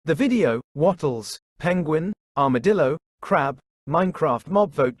The video, Wattles, Penguin, Armadillo, Crab, Minecraft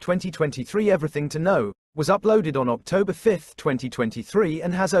Mob Vote 2023 Everything to Know, was uploaded on October 5, 2023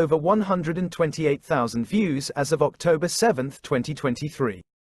 and has over 128,000 views as of October 7, 2023.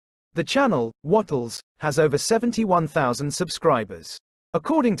 The channel, Wattles, has over 71,000 subscribers.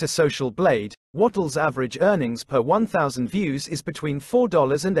 According to Social Blade, Wattles' average earnings per 1,000 views is between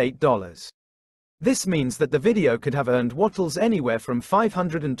 $4 and $8. This means that the video could have earned Wattles anywhere from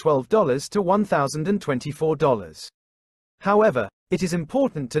 $512 to $1,024. However, it is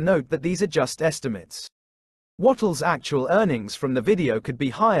important to note that these are just estimates. Wattles' actual earnings from the video could be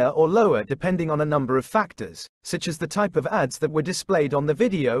higher or lower depending on a number of factors, such as the type of ads that were displayed on the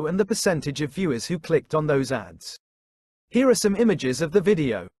video and the percentage of viewers who clicked on those ads. Here are some images of the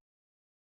video.